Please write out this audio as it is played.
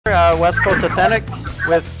West Coast Authentic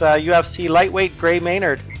with UFC lightweight Gray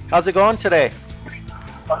Maynard. How's it going today?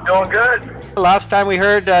 I'm doing good. Last time we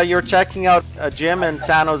heard you were checking out a gym in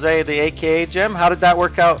San Jose, the AKA gym. How did that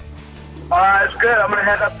work out? It's good. I'm going to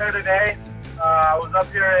head up there today. I was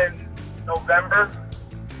up here in November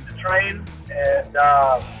to train, and,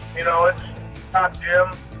 it's top gym.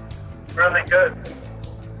 Really good.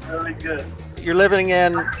 Really good. You're living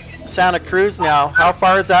in Santa Cruz now. How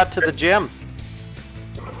far is that to the gym?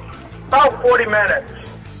 About 40 minutes.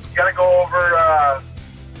 You got to go over,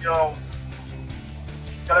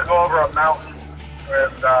 got to go over a mountain,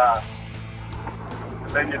 and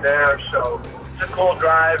then you're there. So it's a cool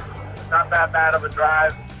drive. Not that bad of a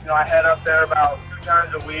drive. I head up there about 2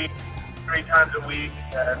 times a week, 3 times a week,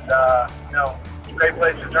 and it's a great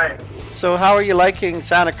place to train. So how are you liking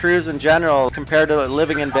Santa Cruz in general compared to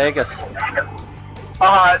living in Vegas?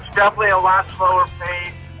 It's definitely a lot slower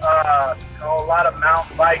pace. A lot of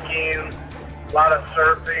mountain biking, a lot of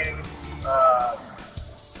surfing,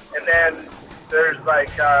 and then there's like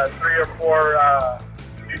 3 or 4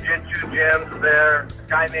 jiu-jitsu gyms there. A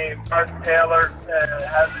guy named Mark Taylor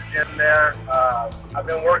has a gym there. I've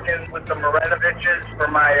been working with the Marinoviches for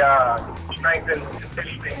my strength and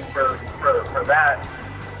conditioning for that.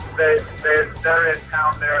 They're in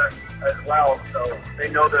town there as well, so they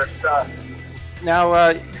know their stuff.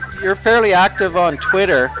 Now, you're fairly active on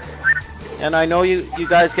Twitter, and I know you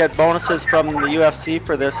guys get bonuses from the UFC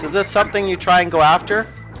for this. Is this something you try and go after?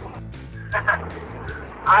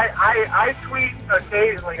 I tweet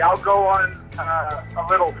occasionally. I'll go on a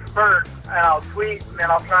little spurt, and I'll tweet, and then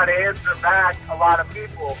I'll try to answer back a lot of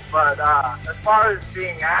people. But as far as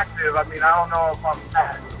being active, I don't know if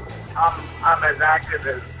I'm as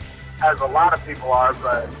active as a lot of people are,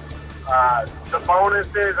 but the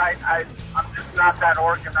bonuses, I'm just not that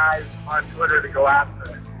organized on Twitter to go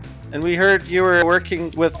after it. And we heard you were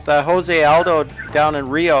working with Jose Aldo down in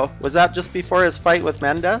Rio. Was that just before his fight with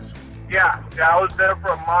Mendez? Yeah, I was there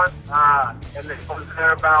for a month, and then I was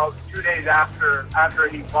there about 2 days after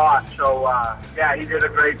he fought. So, he did a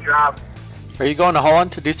great job. Are you going to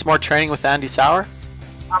Holland to do some more training with Andy Sauer?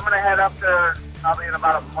 I'm going to head up there probably in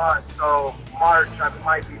about a month, so March I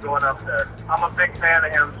might be going up there. I'm a big fan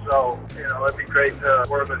of him, so, it'd be great to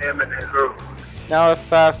work with him and his group. Now, if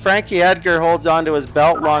Frankie Edgar holds on to his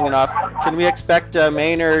belt long enough, can we expect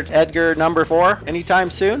Maynard Edgar number 4 anytime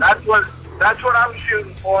soon? That's what I'm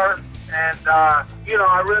shooting for. And, I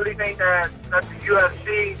really think that the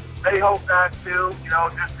UFC, they hope that too,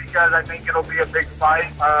 just because I think it'll be a big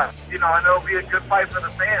fight, and it'll be a good fight for the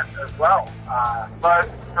fans as well. But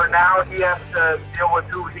for now, he has to deal with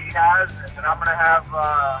who he has, and I'm going to have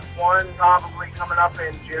one probably coming up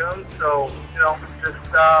in June. So,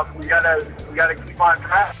 we gotta keep on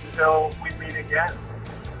track until we meet again.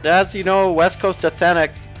 As you know, West Coast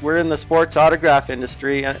Authentic, we're in the sports autograph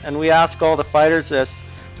industry, and we ask all the fighters this.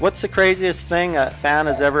 What's the craziest thing a fan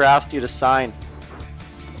has ever asked you to sign?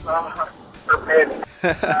 Forbidden. Do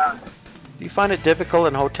you find it difficult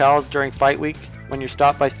in hotels during fight week when you're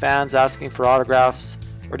stopped by fans asking for autographs,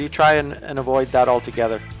 or do you try and avoid that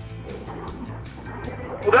altogether?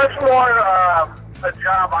 Well, that's more a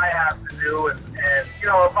job I have to do, and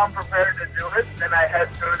if I'm prepared to do it, then I head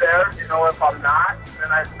through there. If I'm not,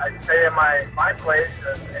 then I stay in my place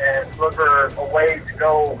and look for a way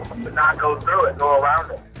to not go through it, go around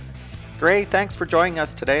it. Gray, thanks for joining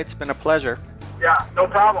us today. It's been a pleasure. Yeah, no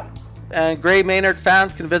problem. And Gray Maynard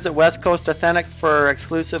fans can visit West Coast Authentic for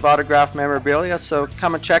exclusive autograph memorabilia, so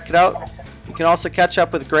come and check it out. You can also catch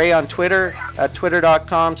up with Gray on Twitter at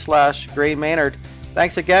twitter.com/GrayMaynard.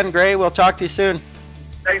 Thanks again, Gray. We'll talk to you soon.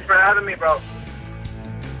 Thanks for having me, bro.